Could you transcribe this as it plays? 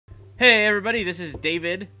Hey everybody, this is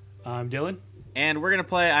David. I'm Dylan. And we're going to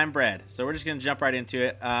play I'm Bread. So we're just going to jump right into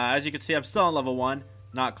it. As you can see, I'm still on level 1,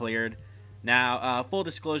 not cleared. Now, full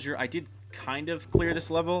disclosure, I did kind of clear this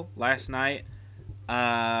level last night,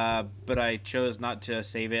 but I chose not to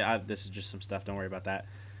save it. This is just some stuff, don't worry about that.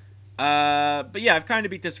 But yeah, I've kind of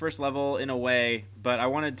beat this first level in a way, but I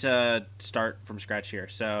wanted to start from scratch here.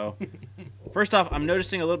 So, first off, I'm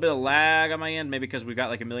noticing a little bit of lag on my end, maybe because we've got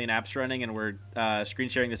like a million apps running and we're screen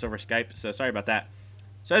sharing this over Skype, so sorry about that.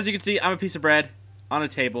 So as you can see, I'm a piece of bread on a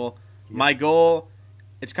table. Yep. My goal,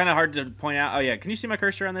 it's kind of hard to point out. Oh yeah, can you see my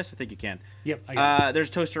cursor on this? I think you can. Yep, I got it. There's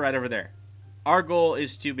a toaster right over there. Our goal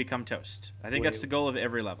is to become toast. I think that's the goal of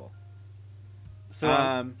every level. So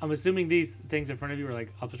I'm assuming these things in front of you are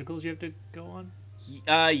like obstacles you have to go on?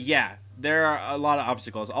 Yeah, there are a lot of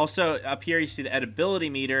obstacles. Also, up here you see the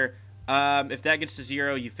edibility meter. If that gets to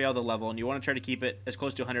 0, you fail the level, and you want to try to keep it as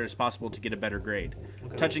close to 100 as possible to get a better grade.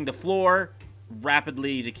 Okay. Touching the floor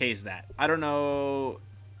rapidly decays that. I don't know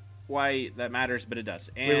why that matters, but it does.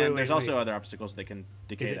 And there's also other obstacles that can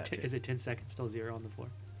decay that too. Is it 10 seconds still 0 on the floor?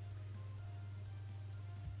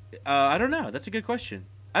 I don't know. That's a good question.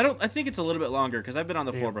 I think it's a little bit longer because I've been on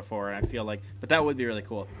the floor before, and I feel like, but that would be really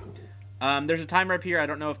cool. There's a timer up here. I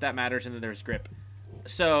don't know if that matters, and then there's grip.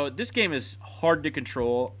 So this game is hard to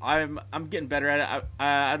control. I'm getting better at it.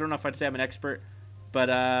 I don't know if I'd say I'm an expert, but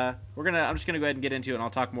I'm just gonna go ahead and get into it, and I'll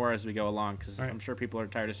talk more as we go along because I'm sure people are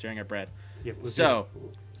tired of staring at bread. Yep, so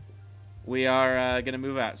we are gonna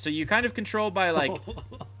move out. So you kind of control by like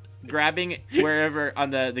grabbing wherever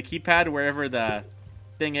on the keypad, wherever the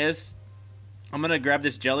thing is. I'm going to grab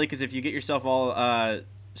this jelly because if you get yourself all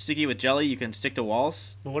sticky with jelly, you can stick to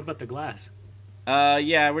walls. Well, what about the glass?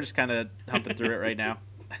 Yeah, we're just kind of humping through it right now.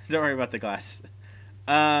 Don't worry about the glass.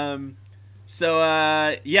 Yeah,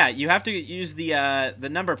 you have to use the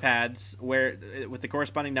number pads with the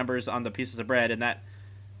corresponding numbers on the pieces of bread, and that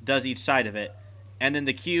does each side of it. And then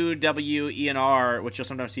the Q, W, E, and R, which you'll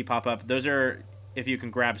sometimes see pop up, those are if you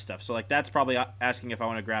can grab stuff. So like that's probably asking if I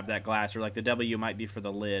want to grab that glass, or like the W might be for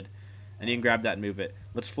the lid. And you can grab that and move it.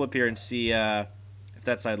 Let's flip here and see if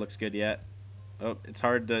that side looks good yet. Oh, it's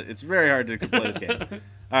very hard to play this game. All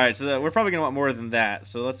right, so we're probably gonna want more than that.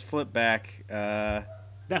 So let's flip back. That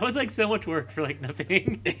was like so much work for like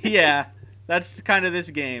nothing. Yeah, that's kind of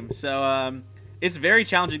this game. So it's very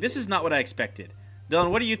challenging. This is not what I expected.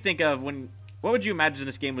 Dylan, what do you think of what would you imagine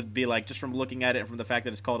this game would be like just from looking at it and from the fact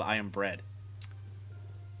that it's called I Am Bread?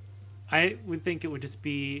 I would think it would just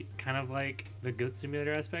be kind of like the Goat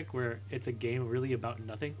Simulator aspect, where it's a game really about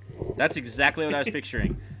nothing. That's exactly what I was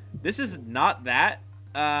picturing. This is not that.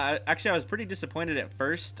 Actually, I was pretty disappointed at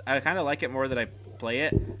first. I kind of like it more that I play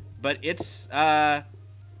it, but it's not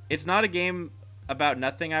a game about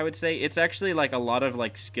nothing. I would say it's actually like a lot of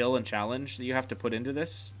like skill and challenge that you have to put into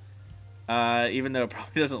this. Even though it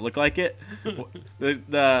probably doesn't look like it. Oh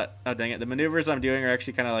dang it! The maneuvers I'm doing are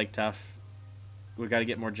actually kind of like tough. We got to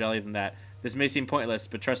get more jelly than that. This may seem pointless,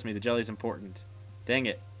 but trust me, the jelly is important. Dang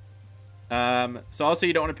it. So also,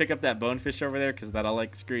 you don't want to pick up that bonefish over there because that'll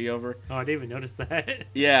like screw you over. Oh, I didn't even notice that.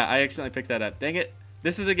 Yeah, I accidentally picked that up. Dang it.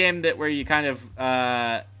 This is a game where you kind of.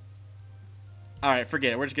 All right,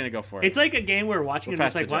 forget it. We're just gonna go for it. It's like a game where watching it,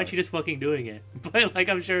 it's like, why aren't you just fucking doing it? But like,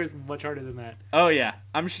 I'm sure it's much harder than that. Oh yeah,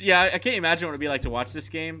 yeah, I can't imagine what it'd be like to watch this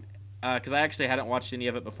game because I actually hadn't watched any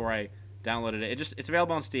of it before I downloaded it. It's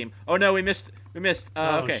available on Steam. Oh no, we missed.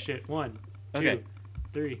 Oh okay. Shit. 1, 2, okay.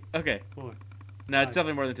 3. Okay. 4. No, 5. It's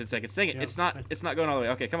definitely more than 10 seconds. Dang it! Yeah. It's not going all the way.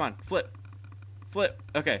 Okay, come on, flip.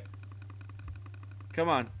 Okay. Come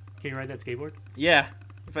on. Can you ride that skateboard? Yeah,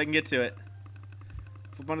 if I can get to it.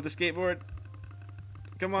 Flip onto the skateboard.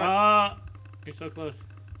 Come on. You're so close.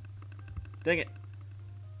 Dang it.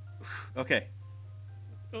 Okay.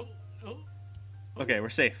 Oh. Okay, we're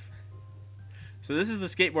safe. So this is the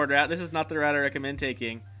skateboard route. This is not the route I recommend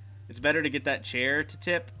taking. It's better to get that chair to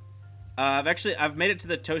tip. I've made it to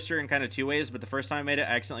the toaster in kind of 2 ways, but the first time I made it,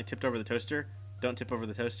 I accidentally tipped over the toaster. Don't tip over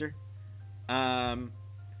the toaster.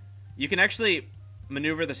 You can actually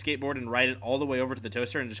maneuver the skateboard and ride it all the way over to the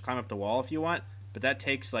toaster and just climb up the wall if you want, but that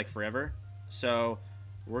takes like forever. So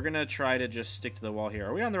we're gonna try to just stick to the wall here.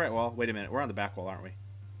 Are we on the right wall? Wait a minute, we're on the back wall, aren't we?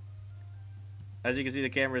 As you can see, the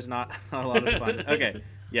camera is not a lot of fun. Okay.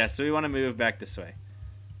 Yeah, so we want to move back this way.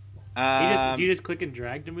 Do you just click and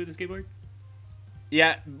drag to move the skateboard?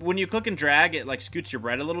 Yeah, when you click and drag, it like scoots your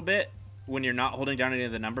bread a little bit. When you're not holding down any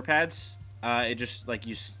of the number pads, it just like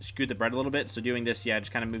you scoot the bread a little bit. So doing this, yeah,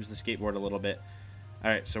 just kind of moves the skateboard a little bit. All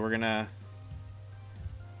right, so we're gonna.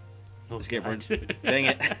 Oh, skateboard. Dang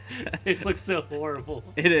it! This looks so horrible.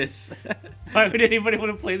 It is. Why would anybody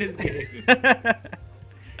want to play this game?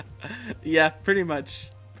 Yeah, pretty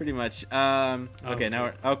much. Pretty much. Okay, now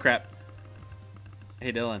we're... Oh, crap.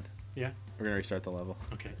 Hey, Dylan. Yeah? We're going to restart the level.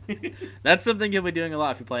 Okay. That's something you'll be doing a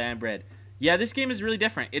lot if you play I'm Bread. Yeah, this game is really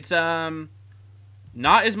different. It's not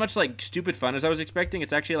as much like stupid fun as I was expecting.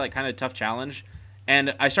 It's actually like kind of a tough challenge.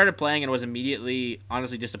 And I started playing and was immediately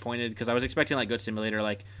honestly disappointed because I was expecting like Goat Simulator,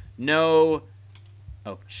 like no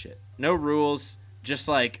rules, just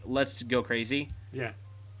like let's go crazy. Yeah.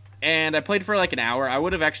 And I played for like an hour. I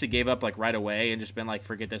would have actually gave up like right away and just been like,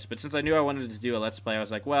 forget this. But since I knew I wanted to do a Let's Play, I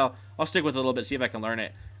was like, well, I'll stick with it a little bit, see if I can learn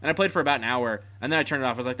it. And I played for about an hour, and then I turned it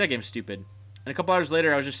off. I was like, that game's stupid. And a couple hours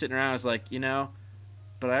later, I was just sitting around. I was like,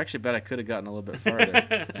 but I actually bet I could have gotten a little bit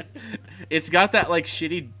farther. It's got that like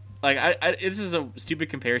shitty, like this is a stupid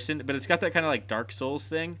comparison, but it's got that kind of like Dark Souls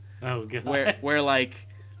thing. Oh god. Where like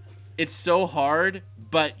it's so hard,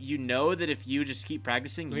 but you know that if you just keep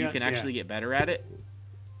practicing, you can actually get better at it.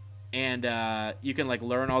 And you can like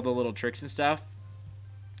learn all the little tricks and stuff.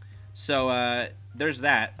 So there's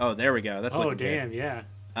that. Oh, there we go. That's looking damn, good. Yeah.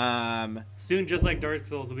 Soon, just like Dark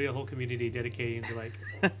Souls, there'll be a whole community dedicating to like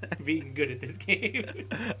being good at this game.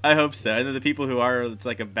 I hope so. And then the people who are, it's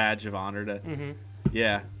like a badge of honor to. Mm-hmm.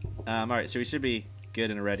 Yeah. All right, so we should be good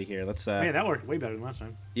and ready here. Let's. Man, that worked way better than last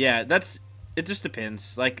time. Yeah, it just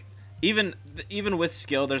depends. Like even with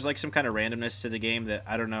skill, there's like some kind of randomness to the game that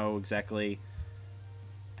I don't know exactly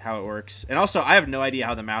how it works. And also, I have no idea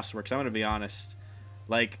how the mouse works. I'm gonna be honest.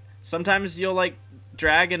 Like sometimes you'll like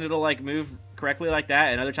drag and it'll like move correctly like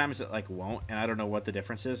that, and other times it like won't, and I don't know what the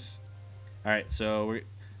difference is. All right, so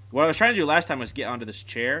what I was trying to do last time was get onto this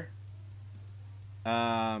chair.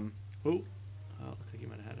 Oh, looks like you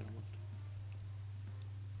might have had it almost.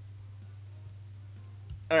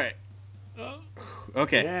 All right. Oh.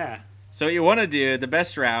 Okay. Yeah. So what you want to do, the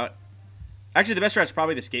best route. Actually, the best route's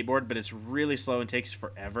probably the skateboard, but it's really slow and takes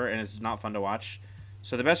forever, and it's not fun to watch.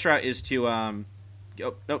 So the best route is to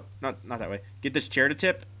nope, not that way. Get this chair to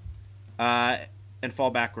tip, and fall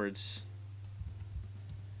backwards,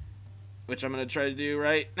 which I'm gonna try to do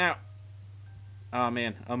right now. Oh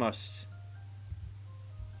man, almost.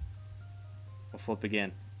 We'll flip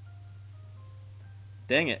again.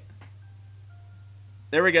 Dang it.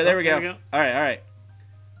 There we go. There we go. All right.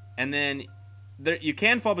 And then you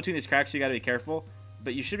can fall between these cracks, so you got to be careful.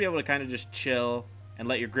 But you should be able to kind of just chill and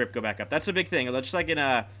let your grip go back up. That's a big thing. Just like in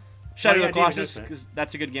Shadow of the Colossus, because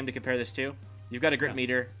that's a good game to compare this to. You've got a grip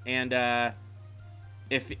meter, and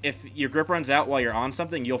if your grip runs out while you're on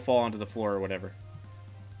something, you'll fall onto the floor or whatever.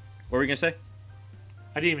 What were you gonna say?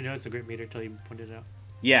 I didn't even notice the grip meter until you pointed it out.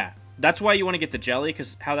 Yeah, that's why you want to get the jelly,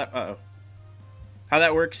 because how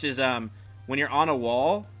that works is when you're on a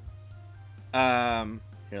wall.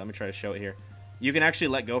 Here, let me try to show it here. You can actually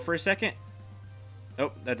let go for a second.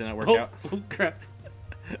 Oh, that didn't work out. Oh, crap.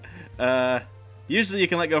 Usually you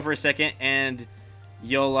can let go for a second, and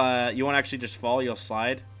you won't actually just fall. You'll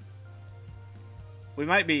slide. We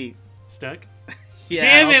might be stuck. Yeah.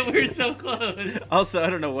 Damn it, we're so close. Also, I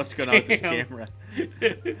don't know what's going on with this camera.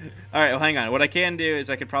 All right, well, hang on. What I can do is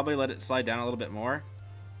I could probably let it slide down a little bit more,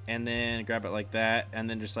 and then grab it like that, and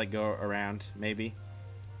then just like go around maybe.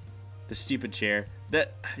 The stupid chair.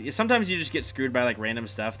 That sometimes you just get screwed by like random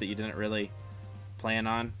stuff that you didn't really plan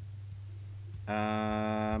on.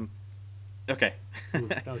 Okay. Ooh,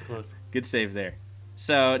 that was close. Good save there.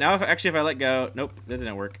 So now if I let go, nope, that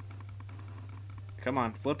didn't work. Come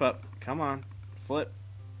on, flip up. Come on, flip.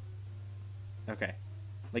 Okay.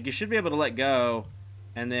 Like you should be able to let go,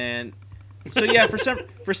 and then. So yeah,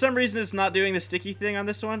 for some reason it's not doing the sticky thing on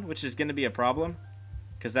this one, which is going to be a problem,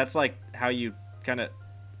 because that's like how you kind of.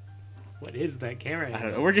 What is that camera? I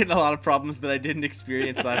don't know. We're getting a lot of problems that I didn't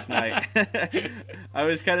experience last night. I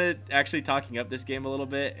was kind of actually talking up this game a little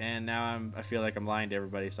bit, and now I feel like I'm lying to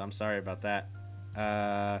everybody, so I'm sorry about that.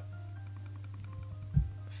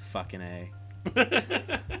 Fucking A.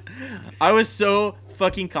 I was so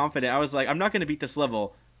fucking confident. I was like, I'm not going to beat this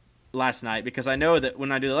level last night because I know that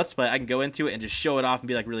when I do the Let's Play, I can go into it and just show it off and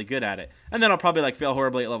be like really good at it. And then I'll probably like fail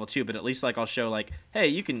horribly at level 2, but at least like I'll show like, hey,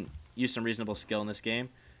 you can use some reasonable skill in this game.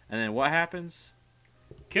 And then what happens?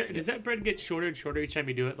 Does that bread get shorter and shorter each time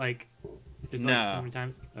you do it? Like, is no. Like so many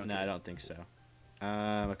times? Okay. No, I don't think so.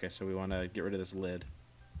 Okay, so we want to get rid of this lid.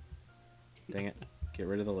 Dang it. Get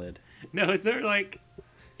rid of the lid. No, is there like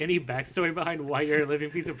any backstory behind why you're a living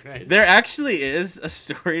piece of bread? There actually is a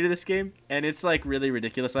story to this game, and it's like really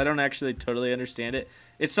ridiculous. I don't actually totally understand it.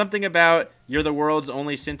 It's something about you're the world's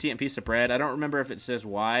only sentient piece of bread. I don't remember if it says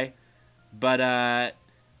why, but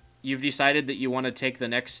you've decided that you want to take the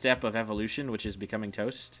next step of evolution, which is becoming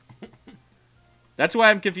toast. That's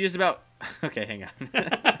why I'm confused about... Okay, hang on.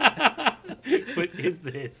 What is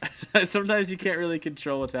this? Sometimes you can't really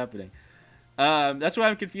control what's happening. That's why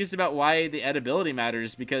I'm confused about why the edibility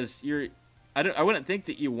matters, because I wouldn't think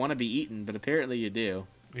that you want to be eaten, but apparently you do.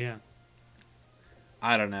 Yeah.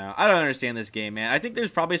 I don't know. I don't understand this game, man. I think there's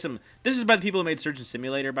probably some. This is by the people who made Surgeon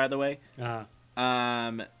Simulator, by the way.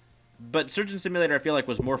 But Surgeon Simulator, I feel like,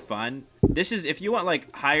 was more fun. This is, if you want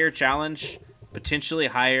like higher challenge, potentially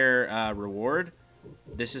higher reward,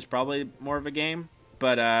 this is probably more of a game.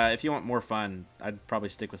 But if you want more fun, I'd probably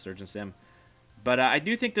stick with Surgeon Sim. But I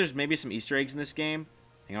do think there's maybe some Easter eggs in this game.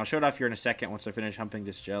 And I'll show it off here in a second once I finish humping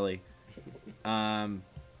this jelly. I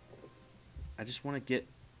just want to get...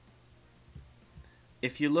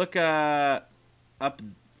 If you look up...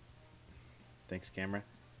 Thanks, camera.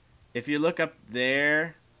 If you look up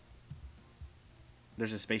there...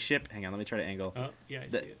 There's a spaceship. Hang on, let me try to angle. Oh, yeah, I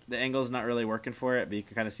see it. The angle's not really working for it, but you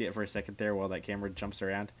can kind of see it for a second there while that camera jumps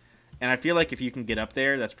around. And I feel like if you can get up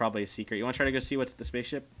there, that's probably a secret. You want to try to go see what's the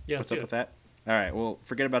spaceship? Yeah, what's up with that? All right, well,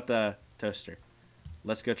 forget about the toaster.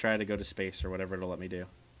 Let's go try to go to space or whatever it'll let me do.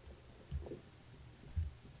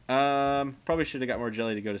 Probably should have got more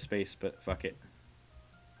jelly to go to space, but fuck it.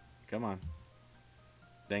 Come on.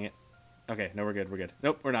 Dang it. Okay, no, we're good. We're good.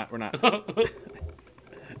 Nope, we're not. We're not.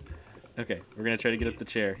 Okay, we're gonna try to get up the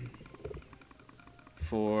chair.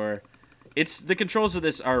 The controls of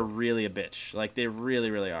this are really a bitch. Like, they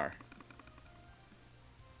really, really are.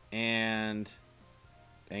 And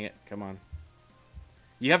dang it, come on.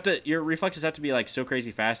 Your reflexes have to be like so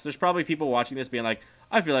crazy fast. There's probably people watching this being like,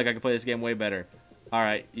 I feel like I could play this game way better. All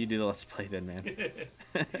right, you do the Let's Play then, man.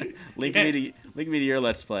 link me to your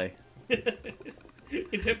Let's Play.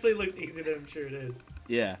 It definitely looks easy, I'm sure it is.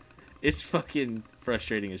 Yeah, it's fucking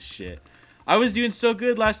frustrating as shit. I was doing so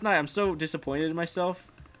good last night. I'm so disappointed in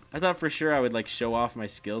myself. I thought for sure I would like show off my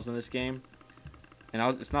skills in this game, and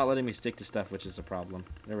it's not letting me stick to stuff, which is a problem.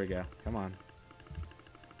 There we go. Come on.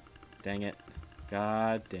 Dang it.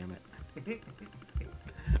 God damn it.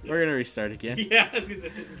 We're gonna restart again. Yeah, I was gonna say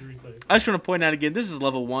this is restart. I just want to point out again, this is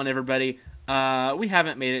level 1, everybody. We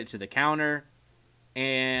haven't made it to the counter,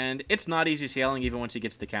 and it's not easy scaling even once you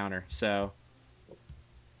get to the counter. So,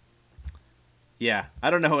 yeah, I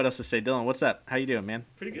don't know what else to say. Dylan, what's up? How you doing, man?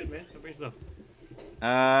 Pretty good, man. How about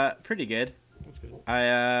yourself? Pretty good. That's good.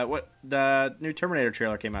 The new Terminator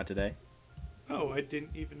trailer came out today. Oh, I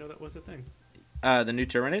didn't even know that was a thing. The new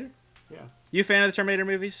Terminator? Yeah. You a fan of the Terminator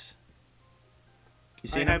movies?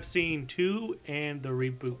 I have seen 2 and the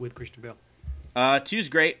reboot with Christian Bale. 2's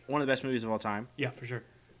great. One of the best movies of all time. Yeah, for sure.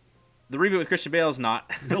 The reboot with Christian Bale is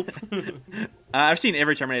not. Nope. I've seen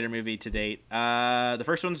every Terminator movie to date. The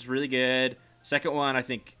first one's really good. Second one, I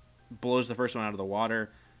think, blows the first one out of the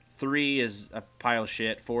water. 3 is a pile of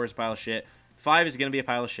shit. 4 is a pile of shit. 5 is going to be a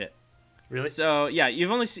pile of shit. Really? So, yeah, you've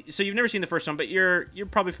never seen the first one, but you're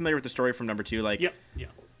probably familiar with the story from number 2. Like, yep. Yeah.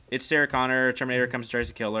 It's Sarah Connor. Terminator comes and tries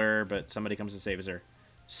to kill her, but somebody comes and saves her.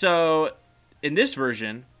 So, in this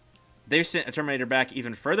version, they sent a Terminator back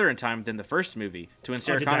even further in time than the first movie, to when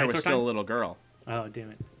Sarah Connor was still a little girl. Oh,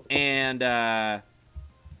 damn it. And that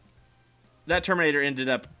Terminator ended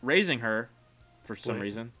up raising her for some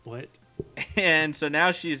reason. What? And so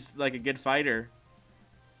now she's like a good fighter.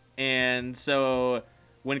 And so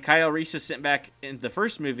when Kyle Reese is sent back in the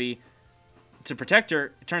first movie to protect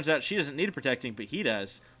her, it turns out she doesn't need protecting, but he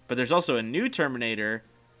does. But there's also a new Terminator,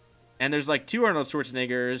 and there's like 2 Arnold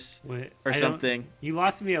Schwarzeneggers or something. You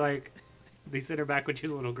lost me like they sent her back when she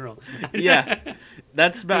was a little girl. Yeah,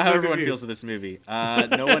 that's about how everyone feels with this movie.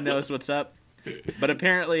 No one knows what's up. But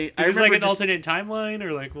apparently, is this like an alternate timeline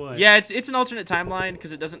or like what? Yeah, it's an alternate timeline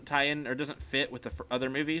because it doesn't tie in or doesn't fit with the other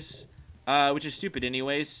movies, which is stupid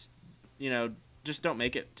anyways. You know, just don't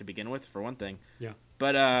make it to begin with, for one thing. Yeah.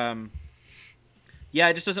 But yeah,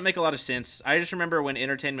 it just doesn't make a lot of sense. I just remember when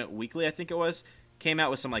Entertainment Weekly, I think it was, came out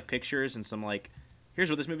with some like pictures and some like, here's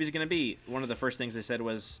what this movie's gonna be. One of the first things they said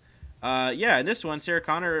was, yeah, in this one, Sarah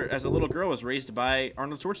Connor, as a little girl, was raised by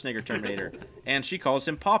Arnold Schwarzenegger Terminator, and she calls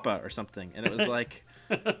him Papa or something. And it was like,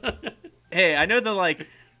 hey, I know the like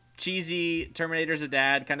cheesy Terminator's a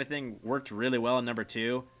dad kind of thing worked really well in number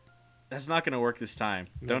 2. That's not going to work this time.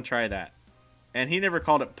 No. Don't try that. And he never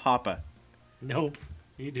called it Papa. Nope,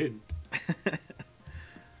 he didn't.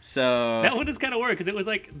 So that one does kind of work because it was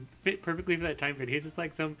like fit perfectly for that time period. He's just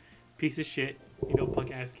like some piece of shit, you know, punk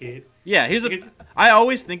ass kid. Yeah, I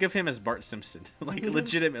always think of him as Bart Simpson, like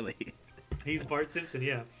legitimately. He's Bart Simpson,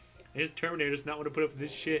 yeah. His Terminator does not want to put up with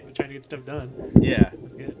this shit and trying to get stuff done. Yeah,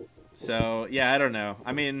 that's good. So yeah, I don't know.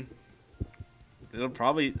 I mean, it'll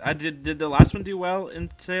probably. Did the last one do well in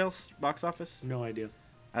sales, box office? No idea.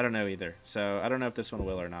 I don't know either. So I don't know if this one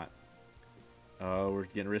will or not. Oh, we're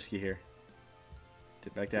getting risky here.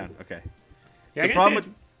 Dip back down. Okay. Yeah, I guess it's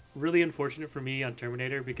really unfortunate for me on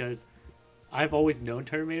Terminator because I've always known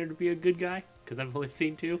Terminator to be a good guy because I've only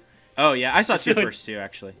seen 2. Oh yeah, I saw two So- first too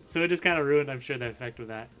actually. So it just kind of ruined, I'm sure, the effect with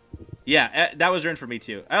that. Yeah, that was ruined for me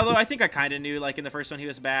too. Although I think I kind of knew, like in the first one, he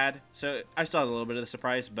was bad, so I still had a little bit of the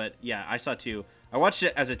surprise. But yeah, I saw 2. I watched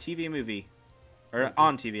it as a TV movie, or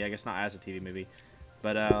on TV, I guess, not as a TV movie,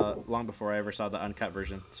 but long before I ever saw the uncut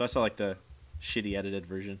version. So I saw like the shitty edited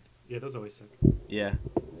version. Yeah, those always suck. Yeah,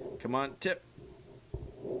 come on, Tip.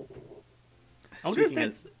 I wonder if Speaking of-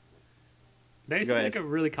 that's that used Go to be ahead. like a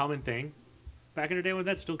really common thing back in the day. When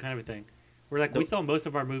that's still kind of a thing. Where like we saw most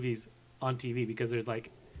of our movies on TV because there's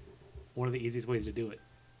like one of the easiest ways to do it,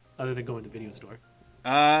 other than going to the video store.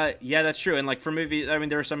 Yeah, that's true. And like for movies, I mean,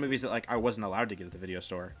 there were some movies that like I wasn't allowed to get at the video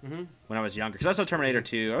store when I was younger. Because I saw Terminator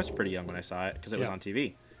 2. I was pretty young when I saw it because it was Yeah. on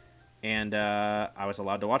TV, and I was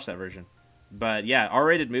allowed to watch that version. But yeah,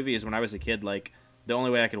 R-rated movies when I was a kid, like the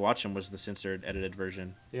only way I could watch them was the censored, edited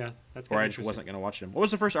version, Yeah, that's or kind I of just interesting. wasn't going to watch them. What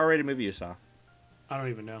was the first R-rated movie you saw? I don't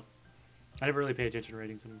even know. I never really paid attention to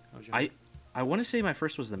ratings when I was younger. I want to say my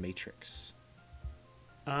first was The Matrix.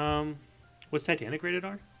 Was Titanic rated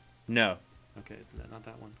R? No, Okay, not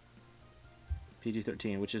that one.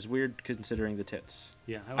 PG-13, which is weird considering the tits.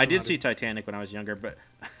 Yeah, I did see Titanic when I was younger, but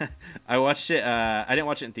I watched it. I didn't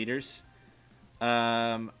watch it in theaters.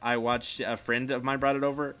 I watched a friend of mine brought it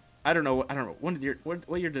over. I don't know. What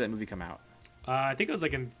year did that movie come out? I think it was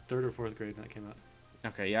like in 3rd or 4th grade when that came out.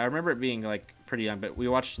 Okay, yeah, I remember it being like pretty young, but we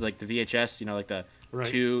watched like the VHS. You know, like the Right.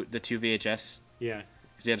 two VHS Yeah.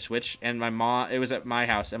 because you had to switch. And my mom, it was at my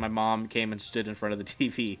house, and my mom came and stood in front of the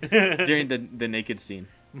TV during the naked scene.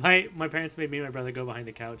 My parents made me and my brother go behind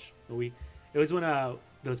the couch. It was when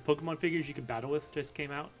those Pokemon figures you could battle with just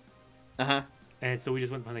came out, Uh-huh. and so we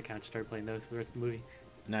just went behind the couch and started playing those for the rest of the movie.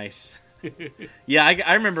 Nice. Yeah,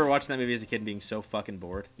 I remember watching that movie as a kid and being so fucking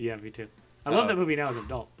bored. Yeah, me too. I love that movie now as an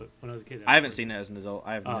adult, but when I was a kid, I haven't seen it as an adult.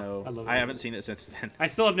 I love I that haven't movie. seen it since then. I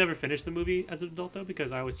still have never finished the movie as an adult though,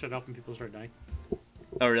 because I always start off when people start dying.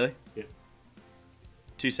 Oh, really? Yeah.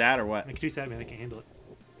 Too sad or what? Like too sad, man. I can't handle it.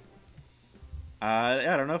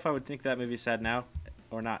 I don't know if I would think that movie's sad now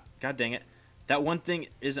or not. God dang it. That one thing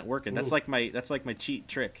isn't working. That's Ooh. like my cheat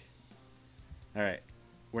trick. All right.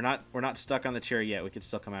 We're not stuck on the chair yet. We could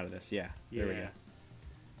still come out of this. Yeah. There we go.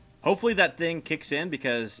 Hopefully that thing kicks in,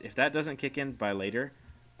 because if that doesn't kick in by later,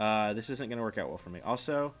 this isn't going to work out well for me.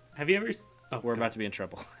 Also, Have you ever? we're about to be in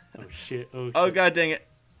trouble. Oh shit! Oh, shit. Oh, God dang it.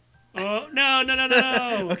 Oh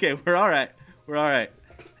no! Okay, we're all right. We're all right.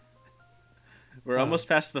 We're almost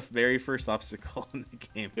past the very first obstacle in the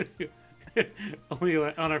game. Only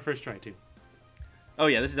on our first try too. Oh,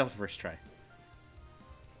 yeah, this is definitely the first try.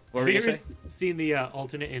 What Have were you you ever going to say? seen the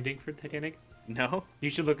alternate ending for Titanic? No? You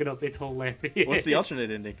should look it up. It's hilarious. What's the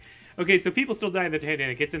alternate ending? Okay, so people still die in the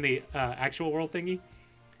Titanic. It's in the actual world thingy.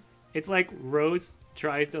 It's like Rose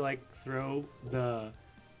tries to like throw the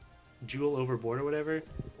jewel overboard or whatever,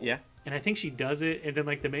 Yeah? and I think she does it, and then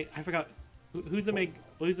like the main, I forgot who's the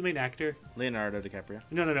main actor. Leonardo DiCaprio.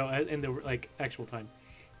 No, in the like actual time.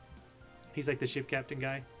 He's like the ship captain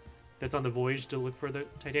guy that's on the voyage to look for the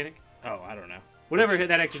Titanic. Oh, I don't know. Whatever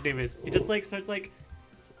that actor's name is. It just like starts like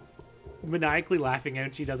maniacally laughing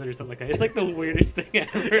and she does it or something like that. It's like the weirdest thing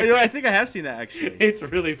ever. You know, I think I have seen that, actually. It's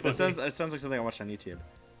really funny. It sounds like something I watched on YouTube.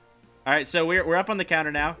 All right, so we're up on the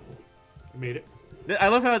counter now. Made it. I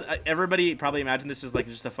love how everybody probably imagined this is like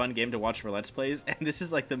just a fun game to watch for Let's Plays, and this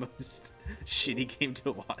is like the most shitty game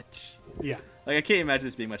to watch. Yeah. Like, I can't imagine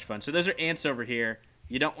this being much fun. So those are ants over here.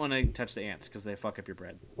 You don't want to touch the ants because they fuck up your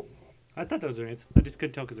bread. I thought those were ants. I just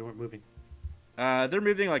couldn't tell because they weren't moving. They're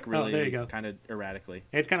moving like there you really go. kind of erratically.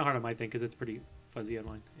 And it's kind of hard on my thing because it's pretty fuzzy on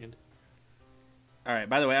mine. And All right,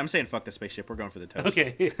 by the way, I'm saying fuck the spaceship. We're going for the toast.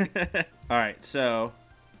 okay. All right, so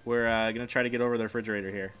we're going to try to get over the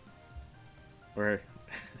refrigerator here. We're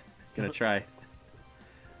going to try.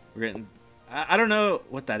 We're getting... I don't know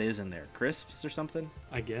what that is in there. Crisps or something?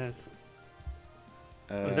 I guess.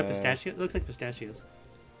 Is that pistachio? It looks like pistachios.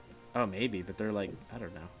 Oh, maybe, but they're like, I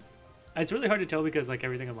don't know. It's really hard to tell because like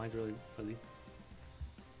everything on mine's really fuzzy.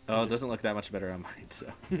 Oh, it doesn't look that much better on mine, so...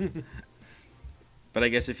 But I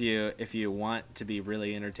guess if you want to be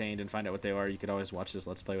really entertained and find out what they are, you could always watch this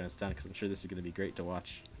Let's Play when it's done, because I'm sure this is going to be great to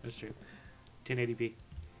watch. That's true. 1080p.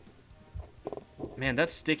 Man, that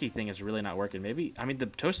sticky thing is really not working. Maybe, I mean, the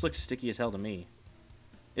toast looks sticky as hell to me.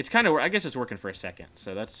 It's kind of, I guess it's working for a second,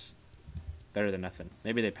 so that's better than nothing.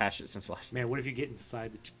 Maybe they patched it since last. Man, what if you get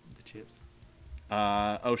inside the chips?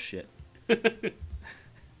 Oh shit.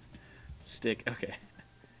 Stick, okay.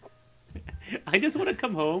 I just want to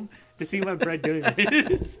come home to see my bread doing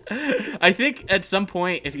this. I think at some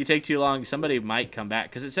point, if you take too long, somebody might come back,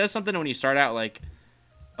 because it says something when you start out like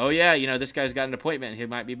oh yeah, this guy's got an appointment. He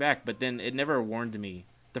might be back. But then it never warned me.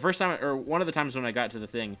 The first time, or one of the times when I got to the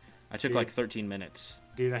thing, I took like 13 minutes.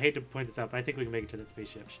 Dude, I hate to point this out, but I think we can make it to that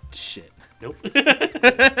spaceship. Shit. Nope.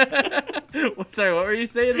 Sorry, what were you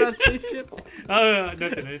saying about spaceship? Oh,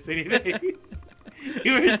 nothing. I didn't say anything.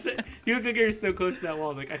 You look like you're so close to that wall. I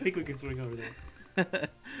was like, I think we can swing over there.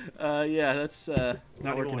 Yeah, that's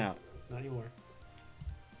not working out. Not anymore.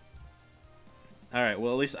 All right,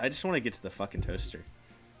 well, at least I just want to get to the fucking toaster.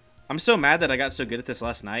 I'm so mad that I got so good at this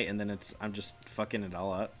last night, and then I'm just fucking it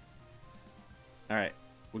all up. All right,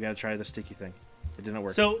 we got to try the sticky thing. It didn't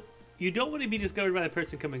work. So, you don't want to be discovered by the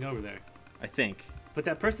person coming over there. I think. But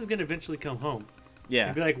that person's going to eventually come home. Yeah.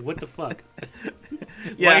 And be like, what the fuck?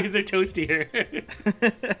 Yeah. Why is there toasty here?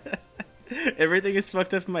 Everything is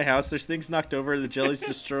fucked up in my house. There's things knocked over. The jelly's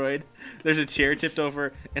destroyed. There's a chair tipped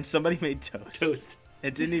over, and somebody made toast.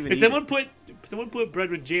 It didn't even. Someone put bread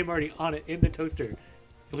with jam already on it in the toaster,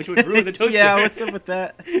 which would ruin the toaster. Yeah, what's up with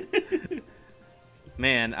that?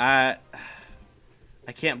 Man, I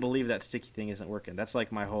can't believe that sticky thing isn't working. That's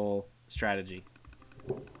like my whole strategy.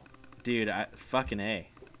 Dude, fucking A.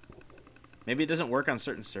 Maybe it doesn't work on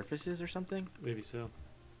certain surfaces or something? Maybe so.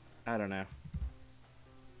 I don't know.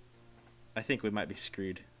 I think we might be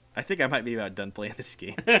screwed. I think I might be about done playing this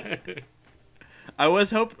game.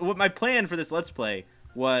 What my plan for this Let's Play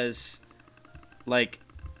was, like,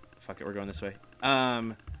 fuck it, we're going this way.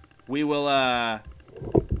 We will, I'll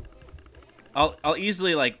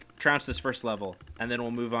easily, like, trounce this first level, and then we'll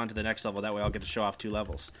move on to the next level. That way I'll get to show off 2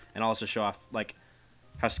 levels, and also show off, like,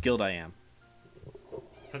 how skilled I am.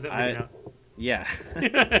 How's that working out? Yeah.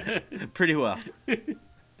 Pretty well.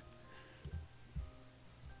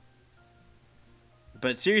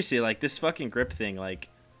 But seriously, like, this fucking grip thing, like,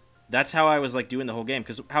 that's how I was, like, doing the whole game.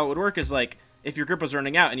 Because how it would work is, like, if your grip was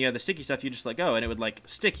running out and you had the sticky stuff, you just let go, and it would, like,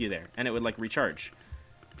 stick you there, and it would, like, recharge.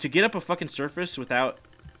 To get up a fucking surface without...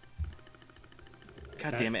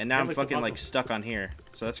 God damn it, and now I'm fucking, like, stuck on here.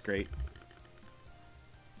 So that's great.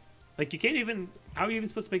 Like, you can't even... How are you even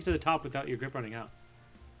supposed to make it to the top without your grip running out?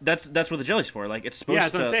 That's what the jelly's for. Like, it's supposed to... Yeah,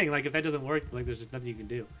 that's what I'm saying. Like, if that doesn't work, like, there's just nothing you can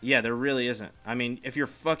do. Yeah, there really isn't. I mean, if you're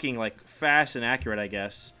fucking, like, fast and accurate, I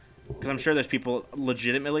guess. Because I'm sure there's people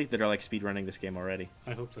legitimately that are, like, speedrunning this game already.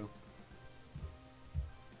 I hope so.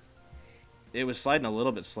 It was sliding a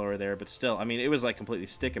little bit slower there, but still. I mean, it was, like, completely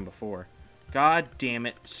sticking before. God damn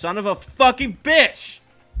it. Son of a fucking bitch!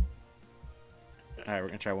 Alright, we're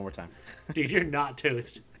gonna try one more time. Dude, you're not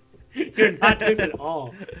toast. You're not toast at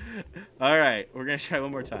all. Alright, we're gonna try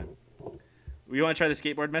one more time. You want to try the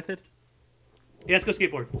skateboard method? Yeah, let's go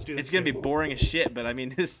skateboard. Let's do this. It's gonna be boring as shit, but I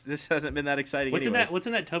mean, this hasn't been that exciting. What's anyways.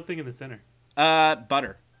 in that tub thing in the center?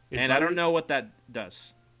 Butter. Is and butter? I don't know what that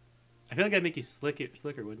does. I feel like that'd make you slicker,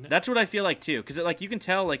 wouldn't it? That's what I feel like too, because like you can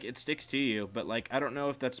tell like it sticks to you, but like I don't know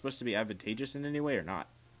if that's supposed to be advantageous in any way or not.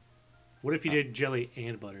 What if you did jelly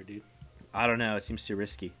and butter, dude? I don't know. It seems too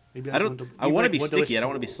risky. Maybe I don't. I want to be sticky. I don't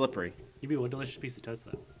want to be slippery. You'd be one delicious piece of toast,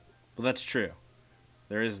 though. Well, that's true.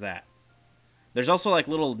 There is that. There's also like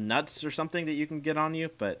little nuts or something that you can get on you,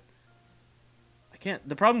 but I can't.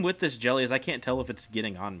 The problem with this jelly is I can't tell if it's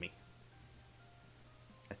getting on me.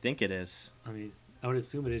 I think it is. I mean, I would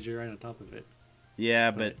assume it is. You're right on top of it.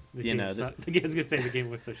 Yeah, but you know, the game's gonna say the game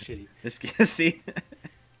looks so shitty. This see,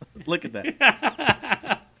 look at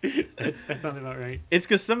that. That sounds about right. It's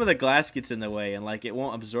because some of the glass gets in the way and like it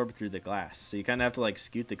won't absorb through the glass, so you kind of have to like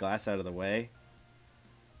scoot the glass out of the way.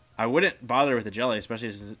 I wouldn't bother with the jelly,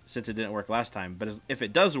 especially since it didn't work last time. But if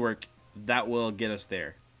it does work, that will get us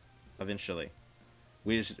there, eventually.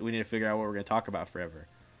 We need to figure out what we're gonna talk about forever.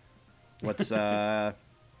 What's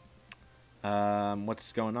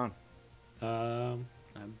what's going on?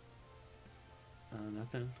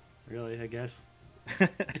 Nothing really, I guess.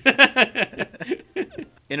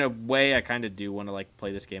 In a way, I kind of do want to like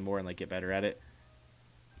play this game more and like get better at it.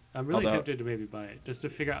 I'm really tempted to maybe buy it just to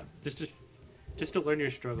figure out, just to learn your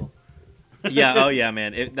struggle. Yeah, oh yeah,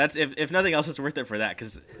 man. If nothing else, it's worth it for that,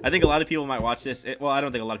 because I think a lot of people might watch this. Well, I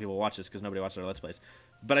don't think a lot of people watch this because nobody watches our Let's Plays.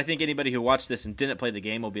 But I think anybody who watched this and didn't play the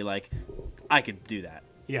game will be like, I could do that.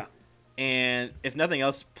 Yeah. And if nothing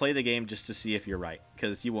else, play the game just to see if you're right,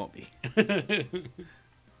 because you won't be.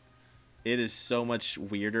 It is so much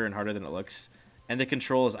weirder and harder than it looks. And the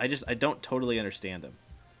controls, I don't totally understand them.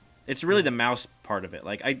 It's really the mouse part of it.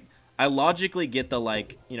 Like, I logically get the,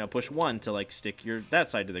 like, you know, push 1 to, like, stick that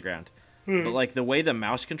side to the ground. But, like, the way the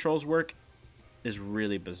mouse controls work is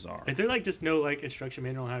really bizarre. Is there, like, just no, like, instruction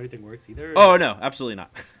manual on how everything works either? Oh, no, absolutely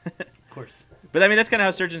not. Of course. But, I mean, that's kind of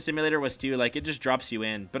how Surgeon Simulator was, too. Like, it just drops you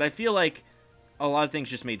in. But I feel like a lot of things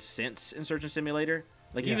just made sense in Surgeon Simulator.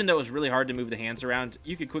 Like, Yeah. even though it was really hard to move the hands around,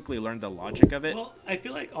 you could quickly learn the logic of it. Well, I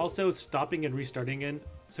feel like also stopping and restarting in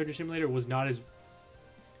Surgeon Simulator was not as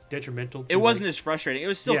detrimental to It wasn't as frustrating. It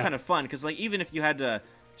was still Yeah. kind of fun, because, like, even if you had to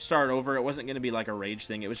start over, it wasn't going to be, like, a rage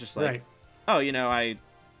thing. It was just like, right. oh, you know, I,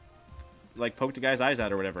 like, poked a guy's eyes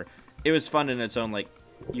out or whatever. It was fun in its own, like,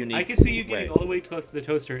 unique I could see you getting way. all the way close to the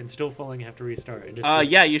toaster and still falling and have to restart. And just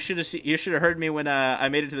Yeah, you should have heard me when I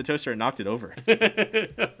made it to the toaster and knocked it over.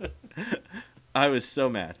 I was so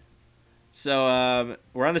mad. So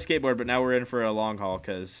we're on the skateboard, but now we're in for a long haul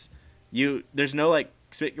because there's no like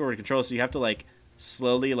skateboard control, so you have to like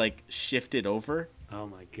slowly like shift it over. Oh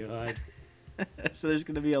my god. So there's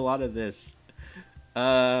gonna be a lot of this.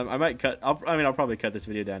 I might cut. I'll probably cut this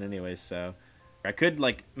video down anyways. So I could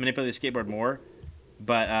like manipulate the skateboard more,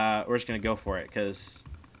 but we're just gonna go for it because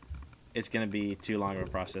it's gonna be too long of a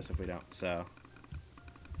process if we don't. So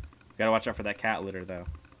gotta watch out for that cat litter though.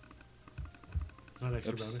 It's not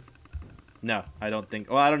extra Oops. bonus. No, I don't think.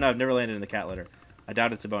 Well, I don't know. I've never landed in the cat litter. I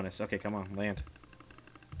doubt it's a bonus. Okay, come on, land.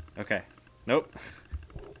 Okay. Nope.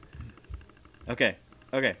 Okay.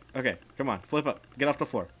 Okay. Okay. Come on, flip up. Get off the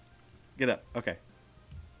floor. Get up. Okay.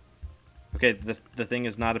 Okay. The thing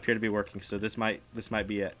does not appear to be working, so this might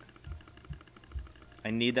be it.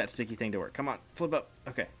 I need that sticky thing to work. Come on, flip up.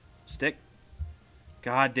 Okay. Stick.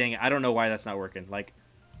 God dang it! I don't know why that's not working. Like,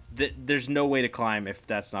 there's no way to climb if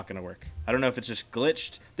that's not going to work. I don't know if it's just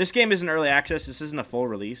glitched. This game isn't early access. This isn't a full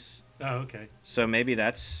release. Oh, okay. So maybe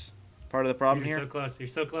that's part of the problem You're here. so close. You're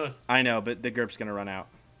so close. I know, but the GURP's going to run out.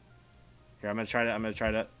 Here, I'm going to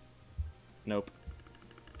try to. Nope.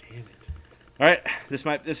 Damn it. All right.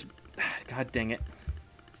 God dang it.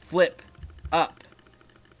 Flip up.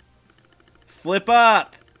 Flip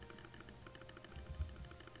up.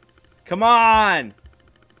 Come on.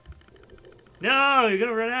 No, you're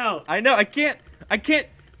gonna run out. I know. I can't.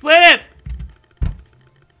 Flip!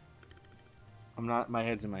 I'm not. My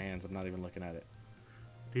head's in my hands. I'm not even looking at it.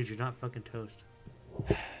 Dude, you're not fucking toast.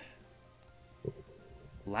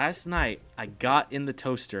 Last night, I got in the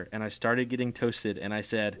toaster and I started getting toasted, and I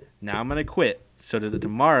said, now I'm going to quit so that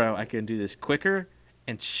tomorrow I can do this quicker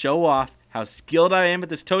and show off how skilled I am at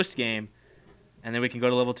this toast game, and then we can go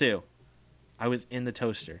to level 2. I was in the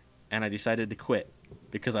toaster, and I decided to quit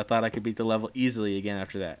because I thought I could beat the level easily again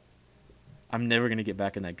after that. I'm never going to get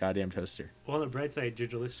back in that goddamn toaster. Well, on the bright side, your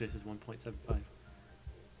deliciousness is 1.75.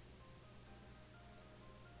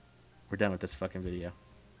 We're done with this fucking video.